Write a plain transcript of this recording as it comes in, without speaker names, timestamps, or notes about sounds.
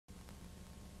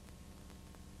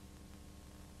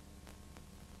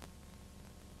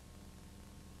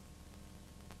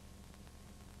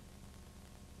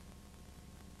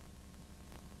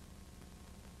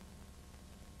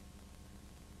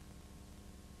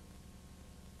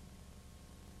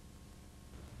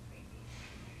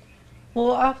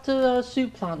Well, after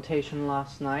Soup Plantation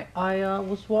last night, I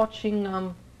was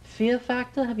watching Fear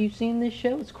Factor. Have you seen this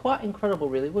show? It's quite incredible,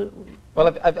 really.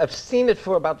 Well, I've seen it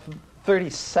for about 30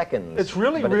 seconds. It's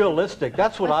really realistic.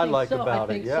 That's what I like about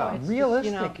it. Yeah.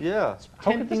 Realistic. Yeah.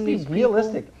 How could this be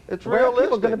realistic? It's Where are realistic.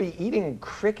 people going to be eating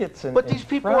crickets and But these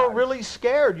people frogs? are really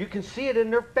scared. You can see it in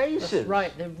their faces. That's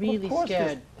right. They're really course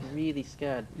scared. Really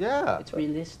scared. Yeah. It's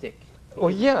realistic.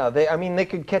 Well, yeah. I mean, they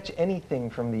could catch anything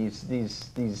from these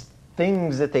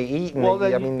things that they eat. And Well, they,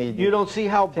 then you don't see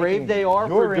how brave they are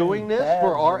for doing this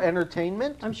for our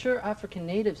entertainment? I'm sure African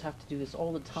natives have to do this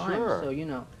all the time. Sure. So, you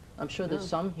know, I'm sure there's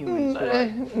some humans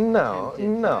who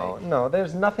are No.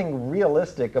 There's nothing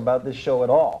realistic about this show at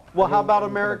all. Well, how about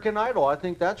American Idol? I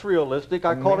think that's realistic.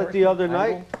 I called it the other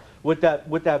night with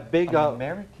that big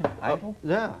American Idol.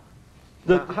 Yeah.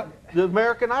 The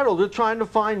American Idol. They're trying to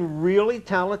find really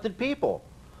talented people.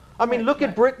 I mean, look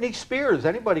at Britney Spears.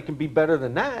 Anybody can be better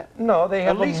than that. No, they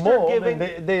have At least a they're mold. giving-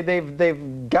 And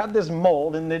they've got this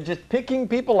mold, and they're just picking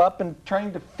people up and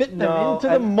trying to fit them into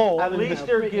the mold. At least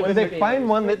they're giving. When they find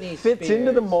one that fits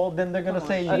into the mold, then they're going to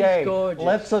say, "Yay,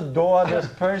 let's adore this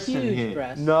person here."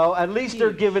 breasts. No, at least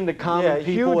they're giving the common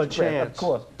people a huge breath, chance of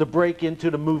course. to break into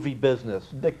the movie business.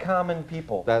 The common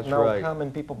people. That's no, right.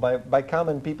 Common people. By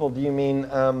common people, do you mean?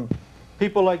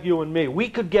 People like you and me. We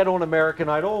could get on American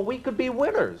Idol and we could be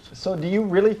winners. So do you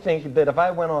really think that if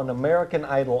I went on American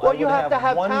Idol, Well, I you would have to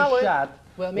have one talent. shot?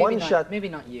 Well, maybe one not, shot. maybe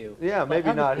not you. Yeah, maybe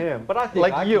other not people. him. But I think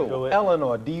Like I you, could do it.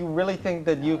 Eleanor, do you really think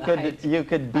that you could I be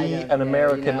don't an know,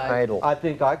 American you know, Idol? I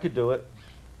think I could do it.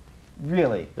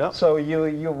 Really? Yep. So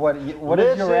what is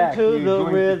Listen your act? to You the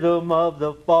doing rhythm of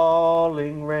the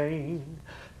falling rain,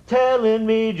 telling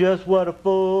me just what a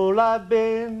fool I've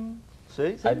been.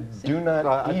 See? I do not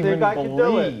I even think I could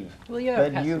do it. believe Well, you're a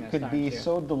that you pessimist, could aren't be you?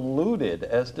 so deluded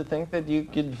as to think that you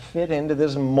could fit into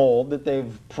this mold that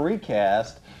they've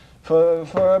precast for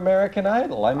American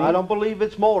Idol. I mean, I don't believe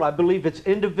it's mold. I believe it's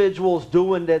individuals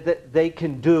doing that they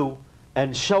can do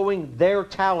and showing their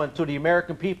talent to the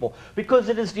American people. Because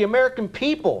it is the American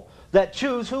people that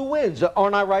choose who wins.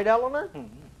 Aren't I right, Eleanor?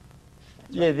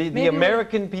 Yeah, the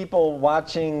American people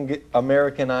watching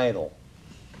American Idol.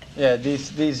 Yeah,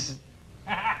 these.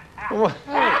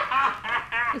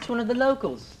 It's one of the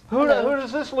locals. Who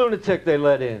is this lunatic they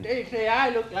let in? They say I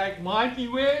look like Monty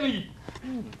Whaley.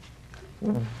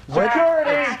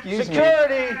 Security! Excuse me.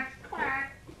 Security!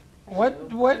 What?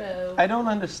 Hello. I don't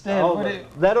understand. Oh,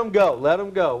 let him go. Let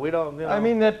him go. We don't. You know. I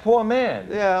mean, that poor man.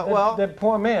 Yeah, well- That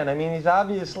poor man. I mean, he's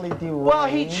obviously deranged. Well,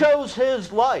 he chose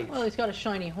his life. Well, he's got a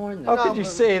shiny horn, though. How could you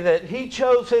say that? He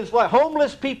chose his life.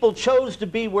 Homeless people chose to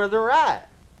be where they're at.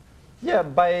 Yeah,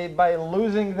 by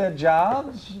losing their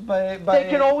jobs, by They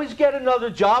can always get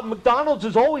another job. McDonald's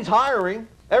is always hiring.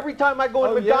 Every time I go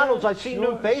to McDonald's, I see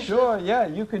new faces. Sure, yeah,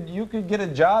 you could get a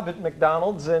job at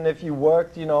McDonald's, and if you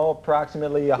worked, you know,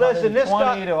 approximately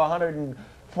 120 to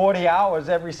 140 hours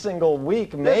every single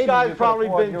week, maybe This guy's you could probably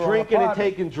afford been your own drinking and apartment.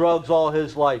 taking drugs all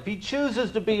his life. He chooses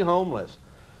to be homeless.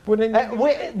 But then And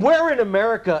we're in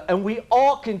America, and we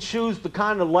all can choose the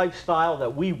kind of lifestyle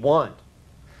that we want.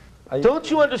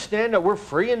 Don't you understand that we're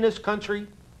free in this country?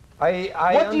 I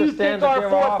What do you understand think that our there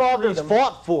are forefathers freedoms.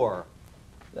 fought for?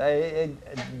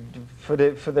 For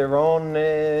their own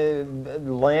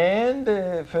land,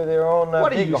 for their own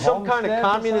What are big you, some kind homestead of or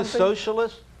communist something?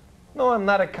 socialist? No, I'm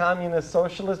not a communist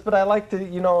socialist, but I like to,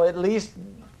 you know, at least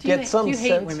get some do you hate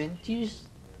sense. women?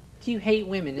 Do you hate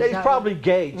women? Is He's that probably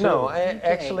gay, too. No,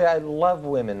 actually, I love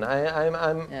women.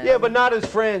 I'm Yeah, but not as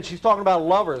friends. She's talking about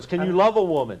lovers. Can you love a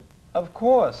woman? Of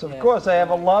course. I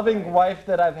have a loving wife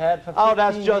that I've had for 15 years. Oh,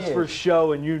 that's just for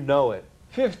show, and you know it.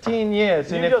 15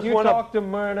 years. And You if just you wanna- talk to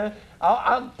Myrna,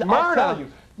 I'll Myrna? tell you.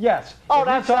 Yes. Oh, if you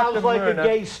that talk to sounds like Myrna, a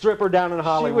gay stripper down in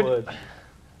Hollywood.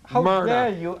 How Myrna. dare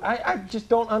you? I just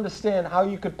don't understand how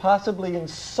you could possibly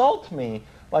insult me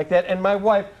like that. And my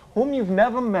wife, whom you've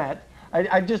never met,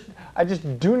 I just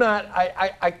do not.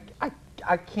 I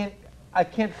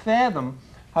can't fathom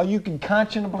how you could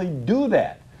conscionably do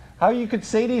that. How you could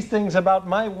say these things about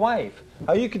my wife.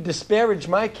 How you could disparage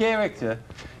my character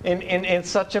in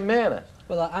such a manner.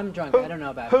 Well, I'm drunk. I don't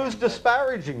know about Who's him, but-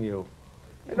 disparaging you?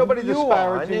 Ain't nobody You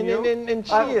disparaging are, you. and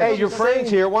she Hey, is. your She's friend's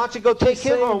saying- here. Why don't you go take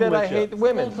him saying home that I with hate you?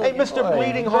 women. Hey, Mr. Boy,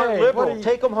 Bleeding Heart hey, what Liberal, are you-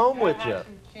 take him home with you.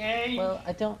 Well,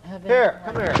 I don't have any. Here,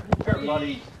 come here. Here,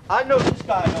 buddy. I know this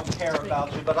guy don't care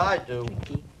about you, but I do.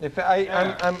 If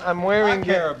I'm I wearing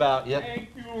care about you. Thank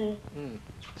you.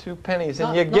 2 pennies, and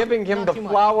Not- you're not- giving him not the too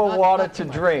much. flower Not- water not to too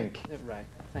much. drink. Right.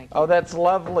 Thank you. Oh, that's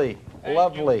lovely,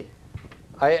 lovely.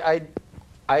 I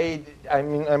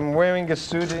mean, I'm wearing a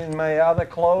suit in my other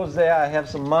clothes there. I have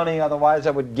some money, otherwise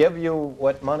I would give you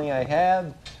what money I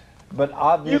have. but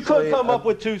obviously... You could come up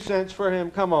with 2 cents for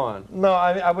him. Come on. No,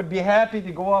 I would be happy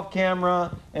to go off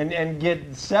camera and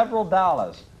get several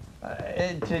dollars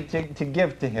to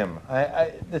give to him.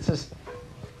 This is...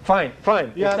 Fine.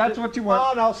 Yeah, if that's what you want.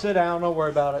 Oh, no, sit down. Don't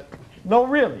worry about it. No,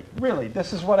 really.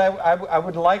 This is what I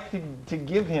would like to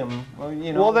give him.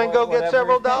 You know, Well, then go get whatever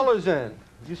several it takes. dollars then.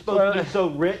 You're supposed to be so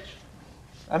rich.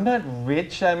 I'm not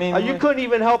rich. I mean, You couldn't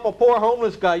even help a poor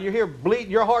homeless guy. You're here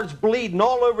your heart's bleeding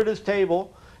all over this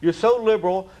table. You're so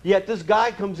liberal, yet this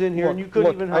guy comes in here and you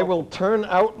couldn't even help. I will turn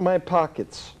out my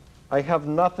pockets. I have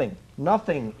nothing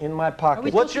in my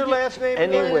pockets. What's your last name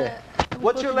again? Anywhere.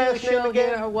 What's your last name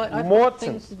again? Or what? I've Morton. got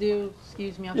things to do.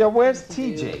 Excuse me. I've Yeah, got where's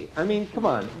things to do. TJ? I mean, come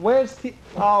on. Where's TJ?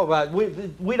 Oh, right.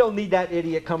 We don't need that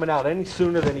idiot coming out any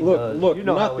sooner than he does. Look, you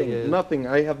know how he is. nothing.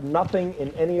 I have nothing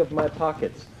in any of my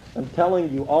pockets. I'm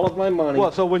telling you, all of my money.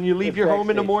 Well, so when you leave is your home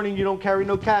in the backstage. morning, you don't carry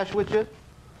no cash with you?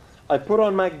 I put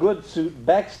on my good suit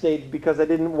backstage because I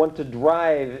didn't want to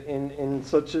drive in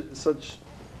such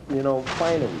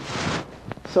finery.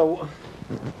 So,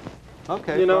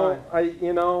 Okay,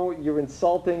 you're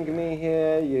insulting me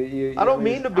here. I don't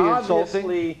mean to be insulting.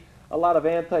 Obviously, a lot of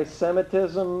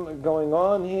anti-Semitism going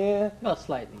on here. Well,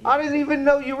 slightly. I didn't even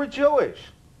know you were Jewish.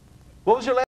 What was your last